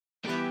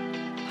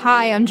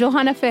Hi, I'm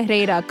Johanna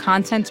Ferreira,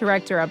 content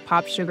director at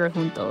Pop Sugar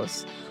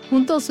Juntos.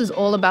 Juntos is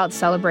all about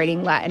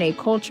celebrating Latinx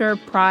culture,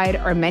 pride,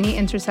 our many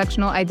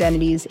intersectional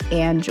identities,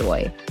 and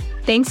joy.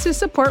 Thanks to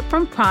support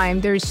from Prime,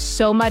 there's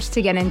so much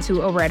to get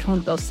into over at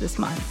Juntos this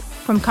month.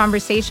 From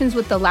conversations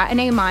with the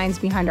Latinx minds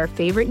behind our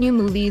favorite new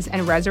movies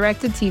and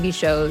resurrected TV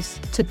shows,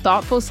 to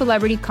thoughtful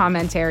celebrity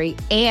commentary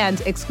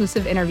and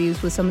exclusive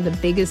interviews with some of the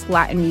biggest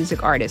Latin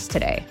music artists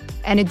today.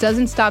 And it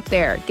doesn't stop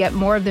there. Get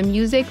more of the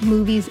music,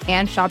 movies,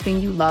 and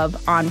shopping you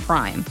love on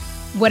Prime.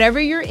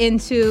 Whatever you're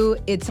into,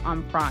 it's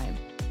on Prime.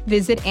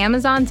 Visit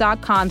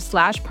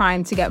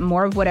Amazon.com/Prime to get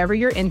more of whatever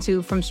you're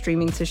into, from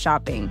streaming to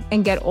shopping.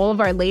 And get all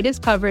of our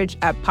latest coverage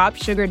at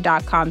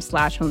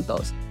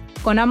popsugar.com/juntos.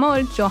 Con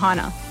amor,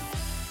 Johanna.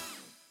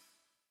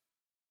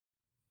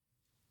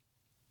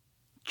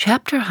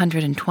 Chapter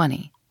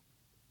 120.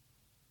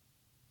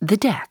 The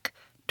deck,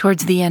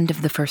 towards the end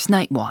of the first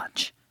night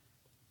watch.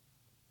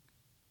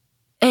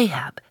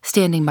 Ahab,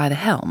 standing by the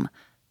helm,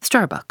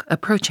 Starbuck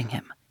approaching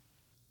him.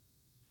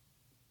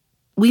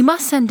 "We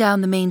must send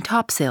down the main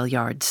topsail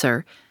yard,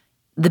 sir.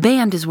 The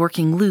band is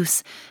working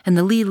loose, and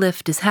the lee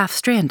lift is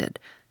half-stranded.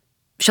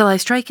 Shall I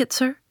strike it,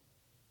 sir?"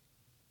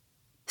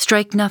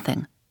 "Strike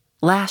nothing.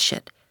 Lash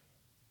it.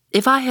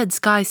 If I had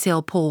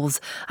skysail poles,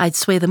 I'd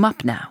sway them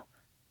up now."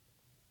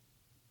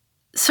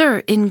 "Sir,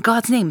 in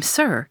God's name,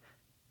 sir."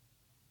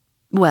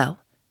 "Well?"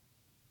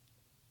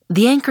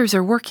 "The anchors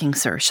are working,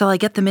 sir. Shall I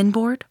get them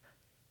inboard?"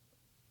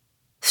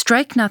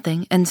 "Strike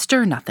nothing and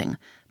stir nothing,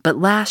 but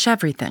lash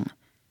everything.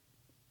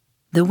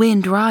 The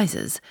wind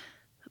rises,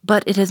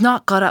 but it has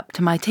not got up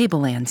to my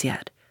tablelands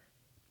yet.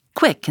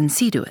 Quick, and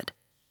see to it.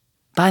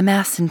 By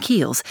masts and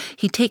keels,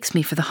 he takes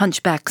me for the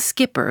hunchback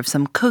skipper of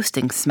some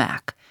coasting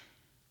smack.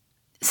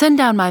 Send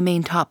down my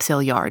main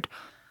topsail yard.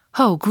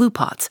 Ho,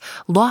 glue-pots,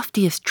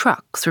 loftiest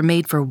trucks are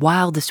made for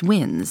wildest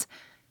winds,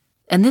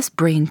 and this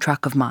brain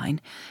truck of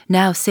mine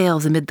now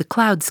sails amid the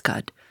cloud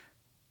scud.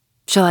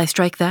 Shall I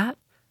strike that?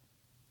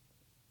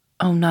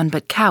 Oh, none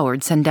but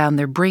cowards send down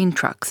their brain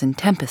trucks in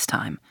tempest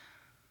time.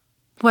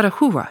 What a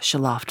hoorush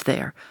aloft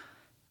there!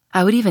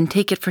 I would even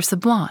take it for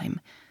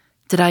sublime,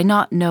 did I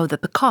not know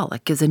that the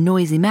colic is a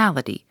noisy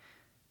malady.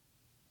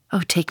 Oh,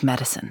 take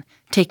medicine,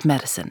 take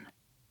medicine."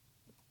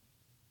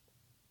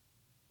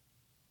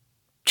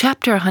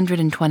 Chapter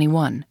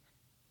 121.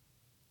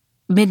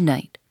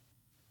 Midnight.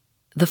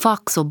 The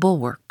forecastle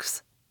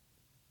bulwarks.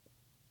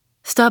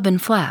 Stubb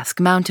and Flask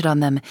mounted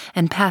on them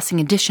and passing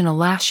additional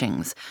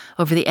lashings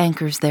over the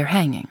anchors they're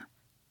hanging.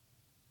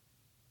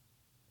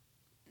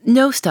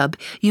 "No, Stubb,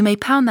 you may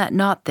pound that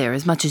knot there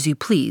as much as you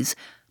please,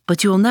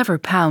 but you will never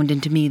pound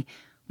into me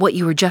what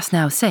you were just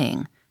now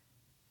saying."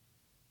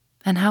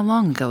 "And how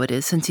long ago it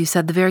is since you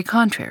said the very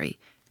contrary?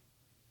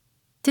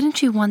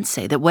 Didn't you once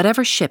say that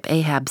whatever ship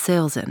Ahab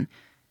sails in,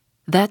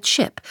 that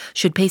ship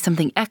should pay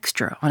something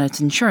extra on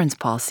its insurance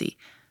policy,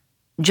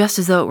 just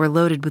as though it were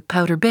loaded with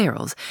powder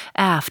barrels,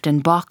 aft,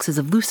 and boxes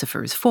of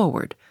lucifers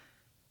forward?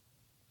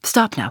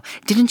 Stop now,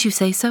 didn't you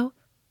say so?"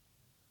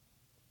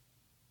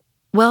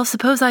 "Well,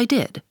 suppose I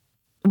did.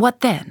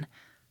 What then?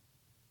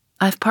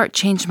 I've part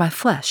changed my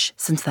flesh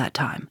since that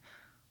time.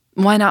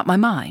 Why not my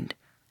mind?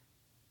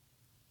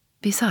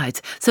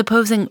 Besides,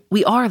 supposing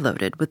we are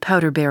loaded with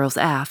powder barrels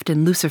aft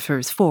and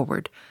lucifers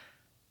forward,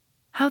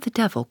 how the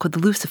devil could the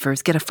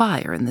lucifers get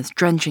afire in this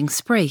drenching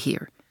spray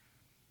here?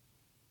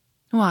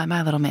 Why,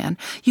 my little man,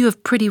 you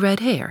have pretty red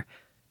hair,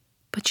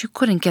 but you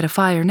couldn't get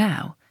afire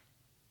now.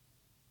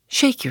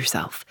 Shake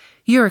yourself.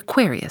 You're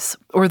Aquarius,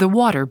 or the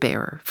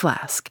water-bearer,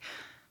 Flask.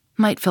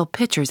 Might fill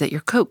pitchers at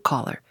your coat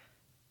collar.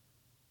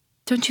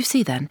 Don't you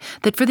see, then,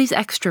 that for these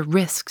extra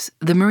risks,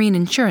 the marine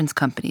insurance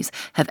companies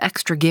have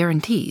extra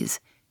guarantees?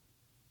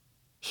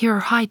 Here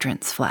are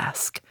hydrants,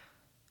 Flask.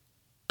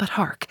 But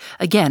hark,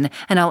 again,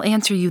 and I'll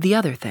answer you the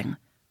other thing.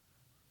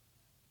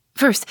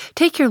 First,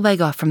 take your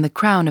leg off from the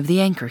crown of the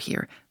anchor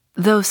here,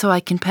 though so I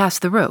can pass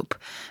the rope.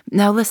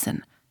 Now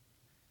listen.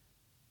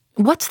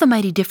 What's the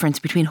mighty difference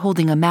between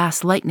holding a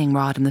mast lightning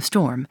rod in the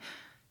storm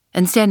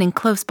and standing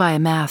close by a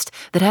mast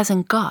that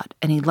hasn't got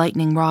any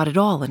lightning rod at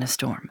all in a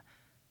storm?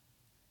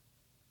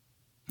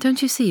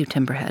 Don't you see, you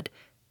timberhead,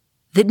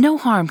 that no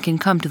harm can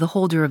come to the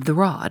holder of the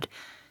rod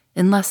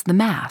unless the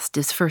mast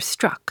is first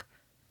struck?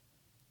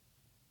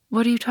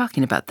 What are you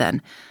talking about,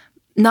 then?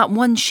 Not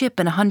one ship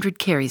in 100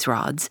 carries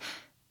rods,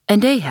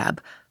 and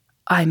Ahab,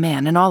 I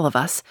man, and all of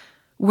us,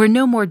 we're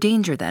no more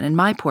danger then, in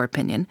my poor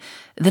opinion,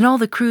 than all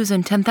the crews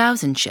in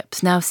 10,000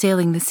 ships now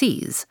sailing the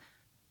seas.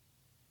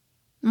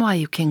 Why,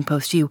 you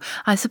king-post, you,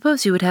 I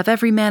suppose you would have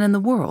every man in the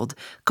world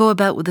go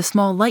about with a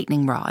small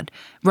lightning rod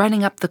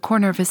running up the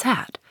corner of his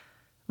hat,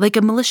 like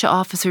a militia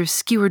officer's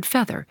skewered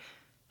feather,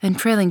 and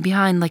trailing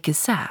behind like his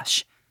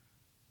sash.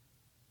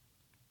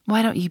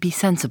 Why don't ye be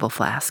sensible,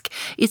 Flask?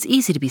 It's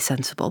easy to be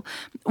sensible.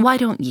 Why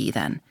don't ye,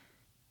 then?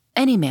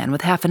 Any man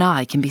with half an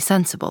eye can be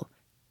sensible.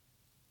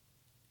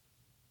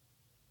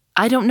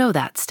 I don't know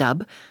that,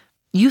 Stubb.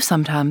 You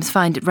sometimes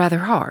find it rather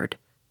hard.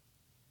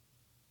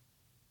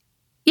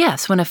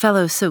 Yes, when a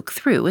fellow's soaked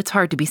through, it's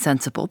hard to be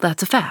sensible,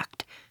 that's a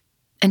fact.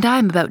 And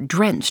I'm about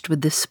drenched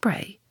with this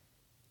spray.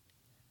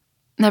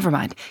 Never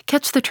mind.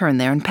 Catch the turn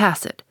there and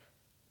pass it.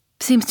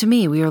 Seems to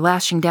me we are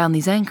lashing down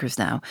these anchors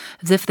now,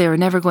 as if they are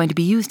never going to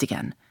be used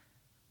again.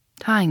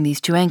 Tying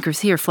these 2 anchors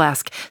here,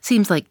 Flask,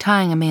 seems like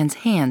tying a man's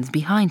hands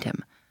behind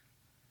him.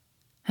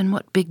 And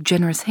what big,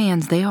 generous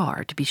hands they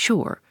are, to be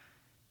sure.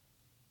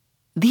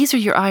 These are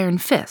your iron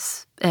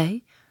fists, eh?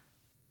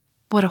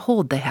 What a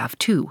hold they have,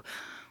 too.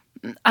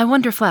 I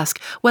wonder,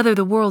 Flask, whether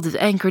the world is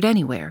anchored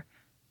anywhere.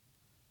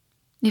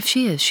 If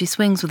she is, she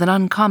swings with an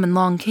uncommon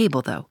long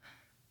cable, though.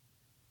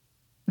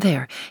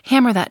 There,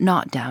 hammer that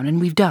knot down, and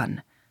we've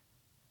done.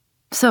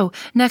 So,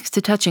 next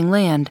to touching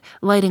land,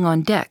 lighting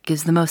on deck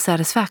is the most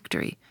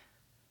satisfactory.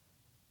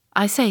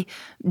 I say,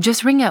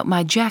 just wring out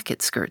my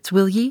jacket skirts,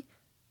 will ye?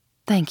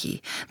 Thank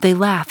ye. They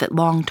laugh at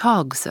long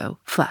togs, so,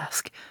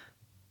 Flask.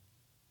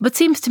 But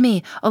seems to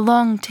me a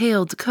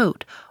long-tailed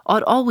coat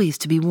ought always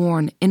to be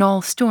worn in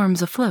all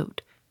storms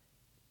afloat.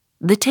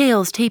 The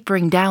tails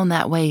tapering down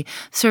that way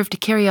serve to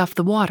carry off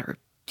the water,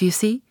 do you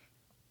see?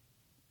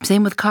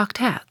 Same with cocked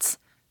hats.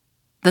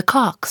 The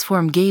cocks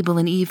form gable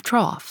and eave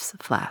troughs,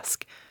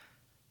 Flask.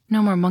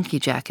 No more monkey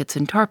jackets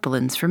and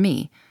tarpaulins for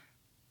me.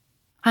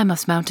 I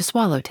must mount a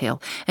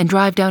swallowtail and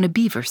drive down a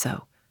beaver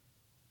so.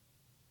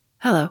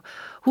 Hello.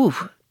 Whew,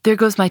 there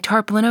goes my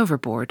tarpaulin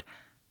overboard.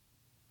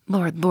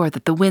 Lord, Lord,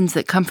 that the winds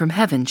that come from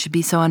heaven should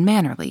be so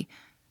unmannerly.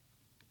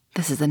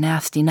 This is a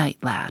nasty night,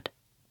 lad.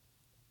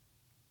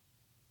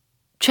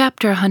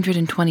 Chapter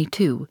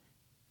 122.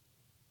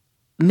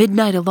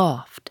 Midnight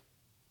aloft.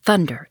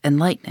 Thunder and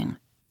lightning.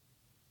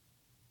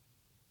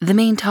 The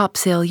main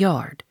topsail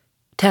yard.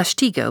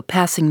 Tashtigo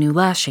passing new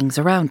lashings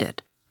around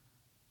it.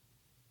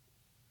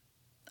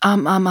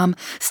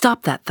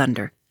 Stop that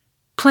thunder.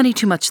 Plenty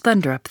too much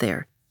thunder up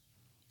there.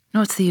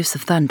 What's the use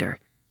of thunder?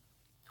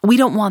 We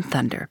don't want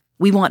thunder.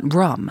 We want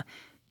rum.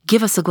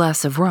 Give us a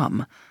glass of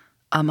rum.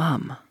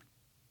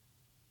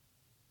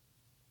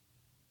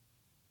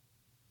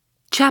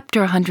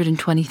 Chapter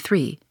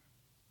 123.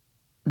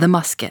 The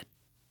Musket.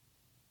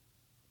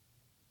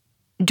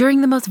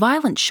 During the most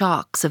violent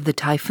shocks of the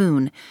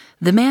typhoon,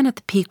 the man at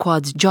the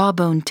Pequod's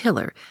jawbone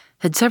tiller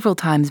had several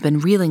times been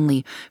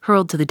reelingly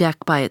hurled to the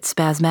deck by its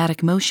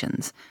spasmodic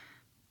motions,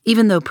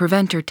 even though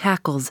preventer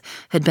tackles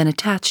had been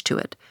attached to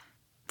it,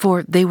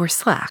 for they were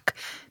slack,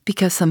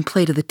 because some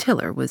plate of the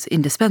tiller was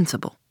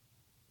indispensable.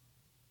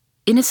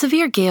 In a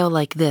severe gale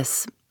like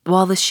this,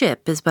 while the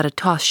ship is but a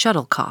tossed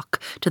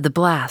shuttlecock to the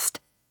blast,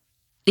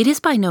 it is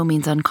by no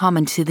means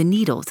uncommon to see the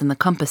needles in the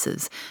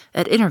compasses,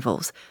 at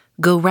intervals,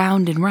 go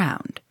round and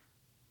round.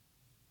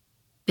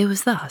 It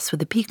was thus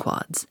with the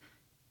Pequods.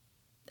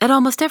 At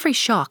almost every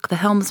shock, the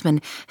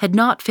helmsman had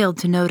not failed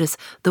to notice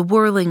the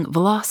whirling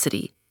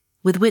velocity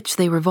with which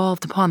they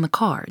revolved upon the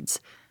cards.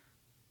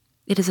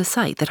 It is a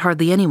sight that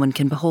hardly anyone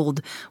can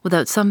behold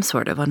without some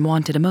sort of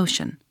unwanted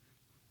emotion.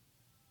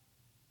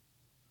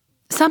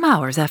 Some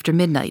hours after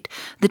midnight,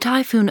 the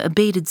typhoon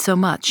abated so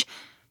much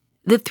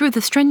that through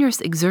the strenuous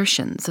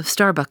exertions of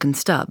Starbuck and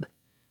Stubb,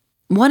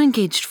 one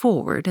engaged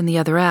forward and the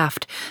other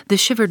aft, the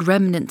shivered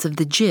remnants of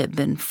the jib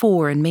and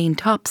fore and main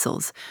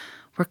topsails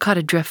were cut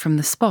adrift from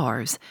the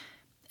spars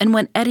and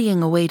went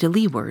eddying away to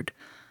leeward,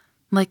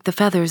 like the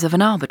feathers of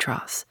an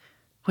albatross,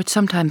 which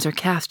sometimes are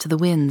cast to the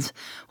winds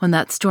when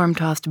that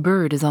storm-tossed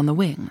bird is on the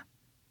wing.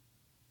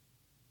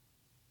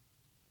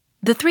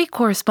 The 3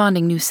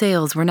 corresponding new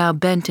sails were now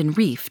bent and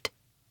reefed,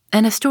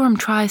 and a storm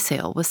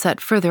trysail was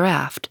set further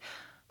aft,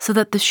 so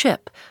that the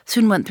ship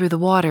soon went through the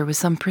water with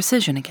some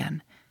precision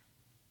again,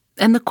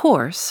 and the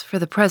course, for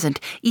the present,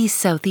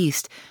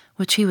 east-southeast,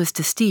 which he was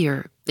to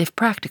steer, if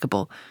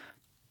practicable,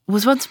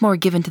 was once more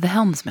given to the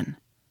helmsman.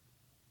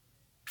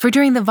 For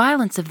during the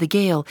violence of the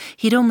gale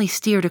he had only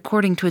steered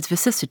according to its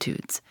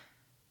vicissitudes.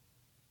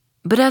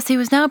 But as he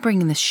was now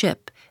bringing the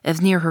ship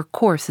as near her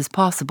course as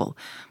possible,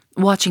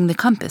 watching the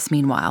compass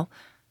meanwhile,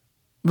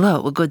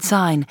 lo, a good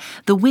sign,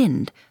 the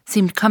wind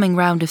seemed coming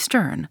round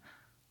astern.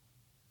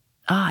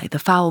 Aye, the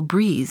foul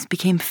breeze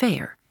became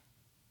fair.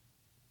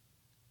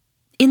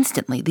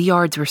 Instantly the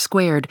yards were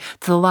squared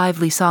to the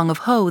lively song of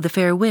Ho, the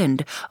fair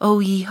wind, O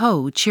ye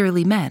ho,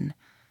 cheerly men,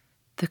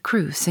 the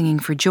crew singing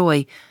for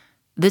joy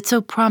that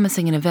so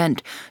promising an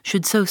event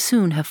should so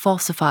soon have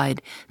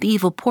falsified the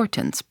evil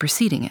portents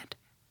preceding it.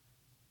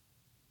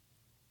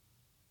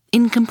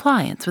 In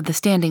compliance with the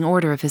standing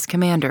order of his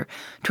commander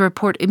to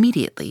report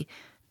immediately,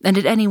 and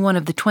at any one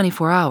of the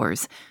 24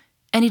 hours,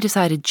 any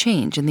decided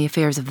change in the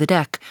affairs of the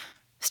deck,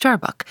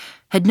 Starbuck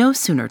had no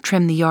sooner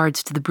trimmed the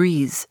yards to the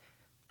breeze,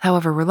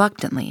 however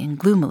reluctantly and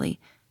gloomily,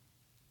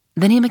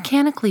 than he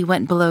mechanically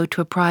went below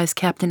to apprise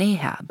Captain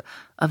Ahab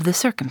of the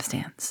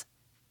circumstance.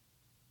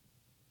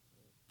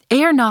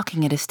 Ere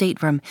knocking at his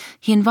stateroom,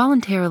 he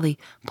involuntarily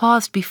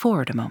paused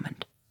before it a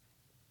moment.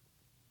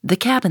 The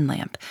cabin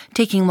lamp,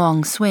 taking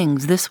long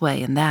swings this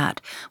way and that,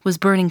 was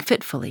burning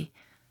fitfully,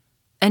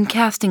 and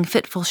casting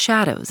fitful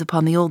shadows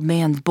upon the old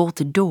man's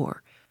bolted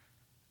door,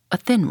 a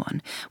thin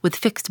one with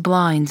fixed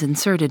blinds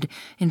inserted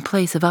in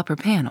place of upper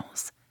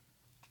panels.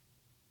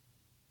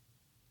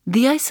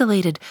 The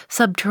isolated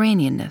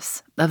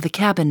subterraneanness of the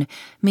cabin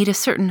made a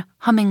certain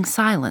humming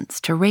silence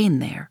to reign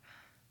there,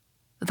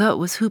 though it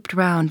was hooped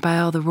round by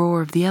all the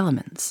roar of the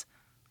elements.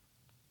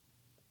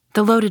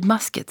 The loaded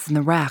muskets in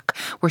the rack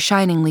were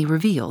shiningly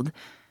revealed,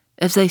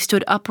 as they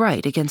stood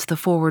upright against the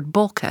forward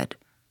bulkhead.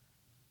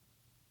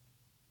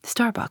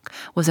 Starbuck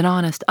was an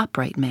honest,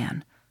 upright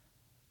man.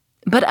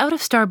 But out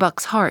of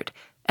Starbuck's heart,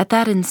 at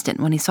that instant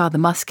when he saw the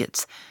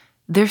muskets,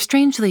 there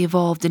strangely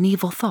evolved an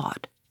evil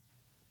thought,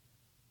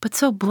 but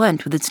so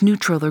blent with its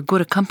neutral or good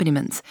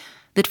accompaniments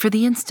that for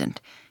the instant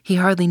he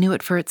hardly knew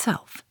it for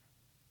itself.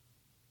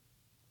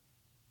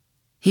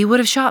 "He would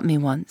have shot me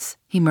once,"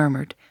 he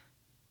murmured.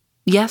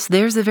 "Yes,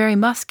 there's the very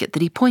musket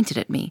that he pointed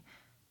at me.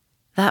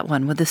 That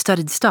one with the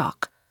studded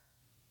stock.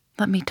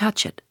 Let me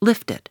touch it,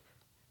 lift it.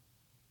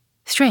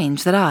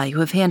 Strange that I, who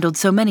have handled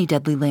so many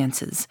deadly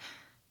lances,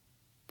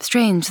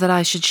 strange that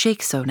I should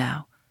shake so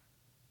now.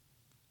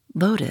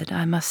 Loaded,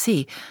 I must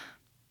see.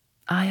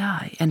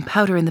 Aye, and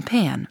powder in the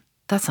pan.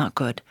 That's not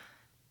good.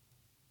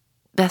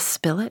 Best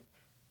spill it?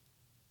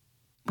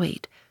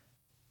 Wait,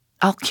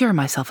 I'll cure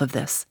myself of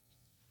this.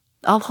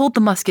 I'll hold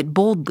the musket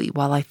boldly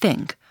while I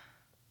think.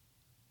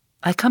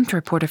 I come to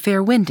report a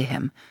fair wind to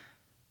him.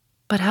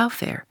 But how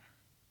fair?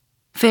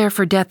 Fair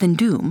for death and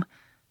doom.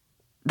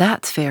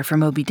 That's fair for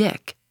Moby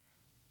Dick.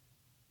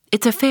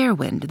 It's a fair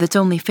wind that's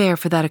only fair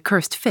for that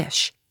accursed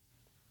fish.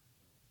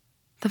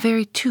 The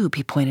very tube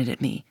he pointed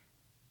at me.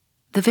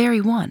 The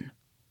very one.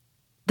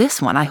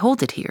 This one, I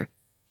hold it here.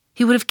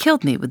 He would have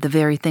killed me with the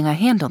very thing I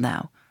handle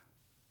now.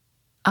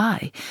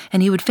 Aye,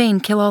 and he would fain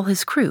kill all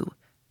his crew.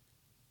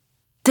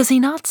 Does he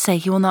not say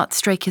he will not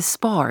strike his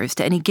spars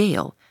to any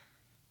gale?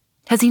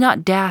 Has he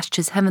not dashed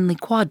his heavenly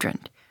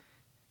quadrant?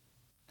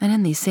 And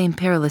in these same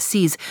perilous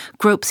seas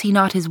gropes he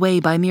not his way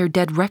by mere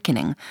dead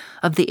reckoning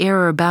of the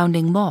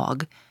error-bounding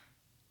log?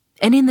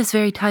 And in this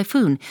very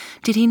typhoon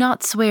did he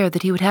not swear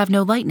that he would have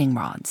no lightning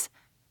rods?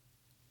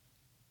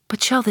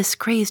 But shall this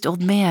crazed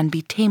old man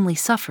be tamely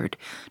suffered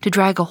to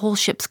drag a whole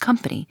ship's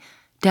company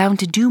down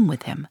to doom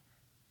with him?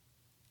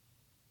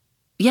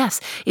 Yes,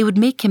 it would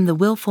make him the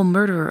willful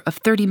murderer of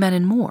 30 men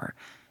and more,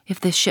 if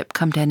this ship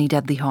come to any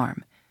deadly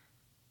harm.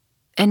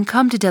 And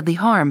come to deadly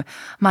harm,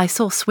 my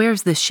soul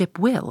swears this ship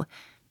will,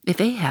 if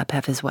Ahab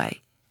have his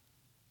way.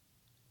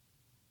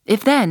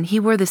 If then he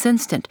were this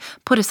instant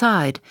put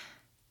aside,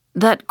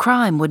 that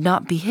crime would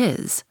not be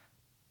his.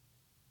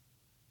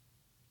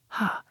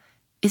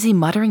 Is he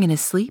muttering in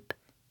his sleep?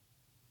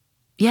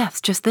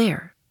 Yes, just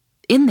there.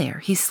 In there,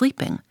 he's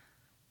sleeping.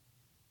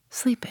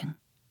 Sleeping.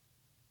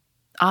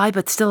 Aye,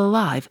 but still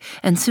alive,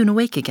 and soon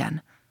awake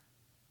again.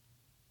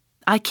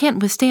 I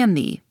can't withstand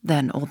thee,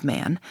 then, old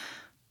man.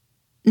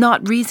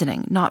 Not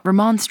reasoning, not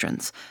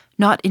remonstrance,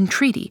 not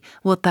entreaty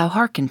wilt thou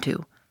hearken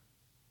to.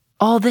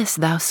 All this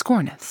thou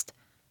scornest.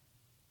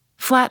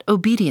 Flat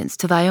obedience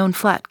to thy own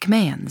flat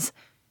commands.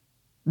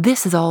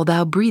 This is all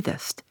thou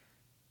breathest.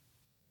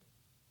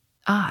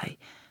 Aye,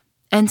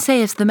 and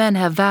sayest the men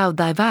have vowed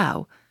thy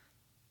vow.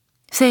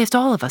 Sayest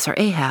all of us are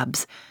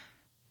Ahabs.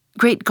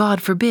 Great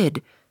God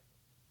forbid.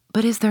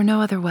 But is there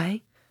no other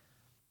way?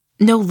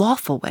 No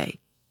lawful way?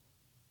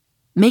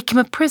 Make him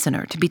a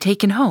prisoner to be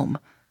taken home.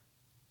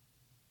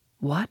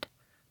 What?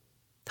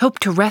 Hope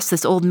to wrest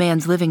this old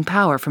man's living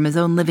power from his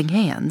own living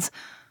hands?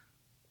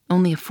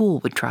 Only a fool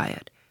would try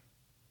it.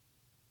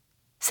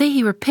 Say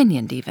he were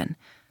pinioned even,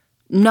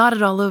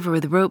 knotted all over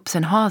with ropes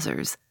and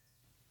hawsers,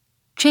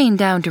 chained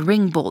down to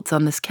ring bolts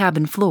on this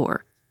cabin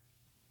floor.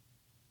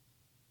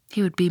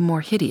 He would be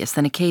more hideous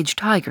than a caged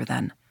tiger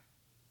then.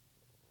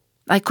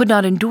 I could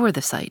not endure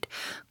the sight,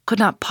 could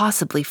not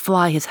possibly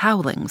fly his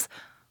howlings.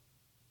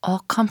 All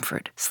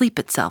comfort, sleep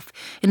itself,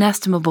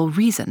 inestimable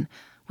reason,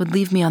 would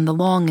leave me on the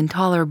long,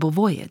 intolerable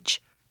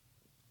voyage.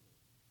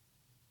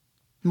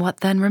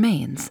 What then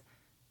remains?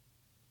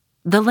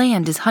 The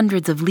land is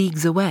hundreds of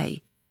leagues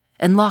away,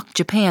 and Loch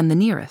Japan the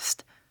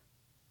nearest.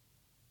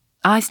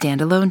 I stand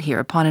alone here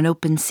upon an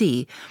open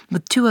sea,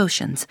 with 2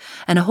 oceans,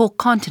 and a whole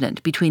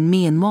continent between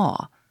me and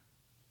law.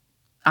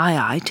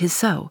 Aye, 'tis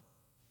so.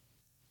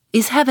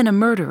 Is heaven a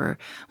murderer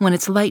when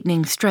its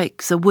lightning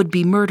strikes a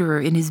would-be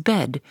murderer in his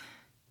bed,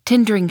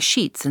 tindering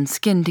sheets and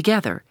skin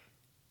together?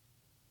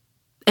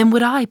 And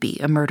would I be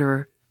a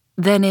murderer,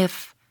 then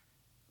if...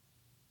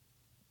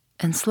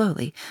 And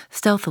slowly,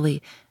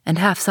 stealthily, and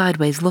half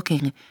sideways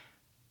looking,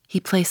 he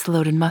placed the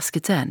loaded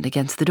musket's end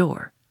against the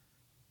door.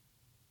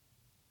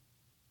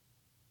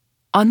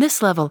 On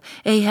this level,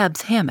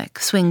 Ahab's hammock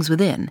swings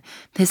within,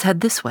 his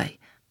head this way.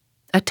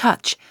 A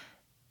touch,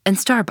 and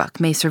Starbuck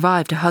may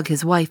survive to hug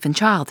his wife and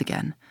child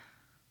again.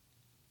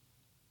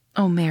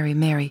 Oh, Mary,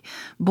 Mary,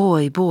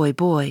 boy, boy,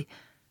 boy.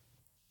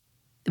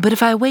 But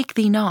if I wake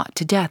thee not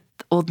to death,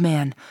 old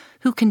man,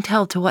 who can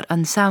tell to what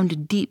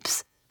unsounded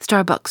deeps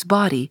Starbuck's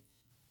body,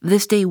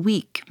 this day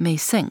weak, may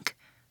sink,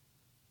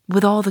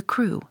 with all the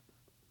crew?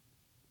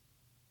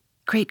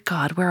 Great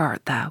God, where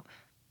art thou?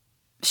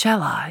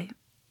 Shall I?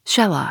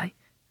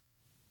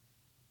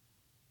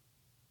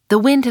 The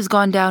wind has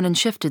gone down and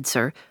shifted,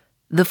 sir.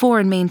 The fore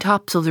and main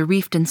topsails are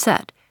reefed and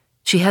set.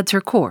 She heads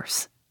her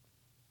course.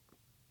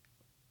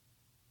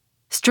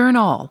 Stern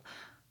all,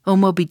 O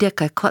Moby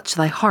Dick, I clutch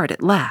thy heart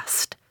at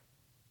last.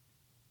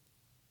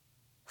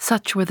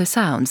 Such were the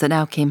sounds that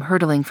now came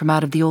hurtling from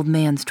out of the old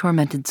man's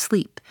tormented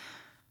sleep,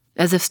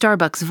 as if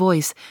Starbuck's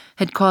voice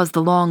had caused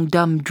the long,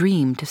 dumb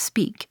dream to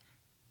speak.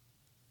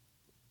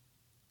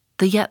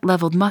 The yet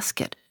leveled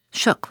musket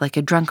shook like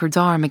a drunkard's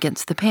arm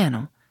against the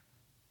panel.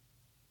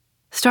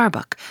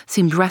 Starbuck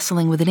seemed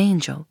wrestling with an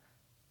angel.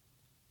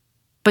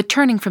 But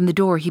turning from the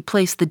door, he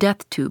placed the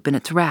death tube in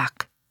its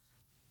rack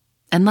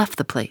and left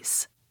the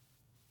place.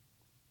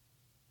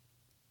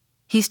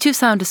 "He's too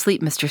sound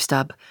asleep, Mr.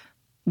 Stubb.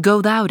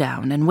 Go thou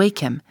down and wake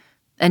him,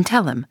 and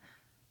tell him.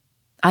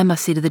 I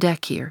must see to the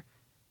deck here.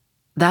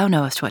 Thou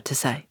knowest what to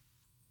say."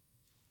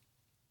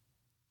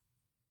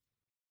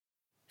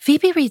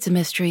 Phoebe Reads a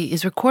Mystery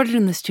is recorded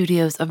in the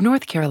studios of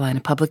North Carolina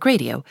Public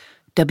Radio,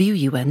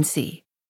 WUNC.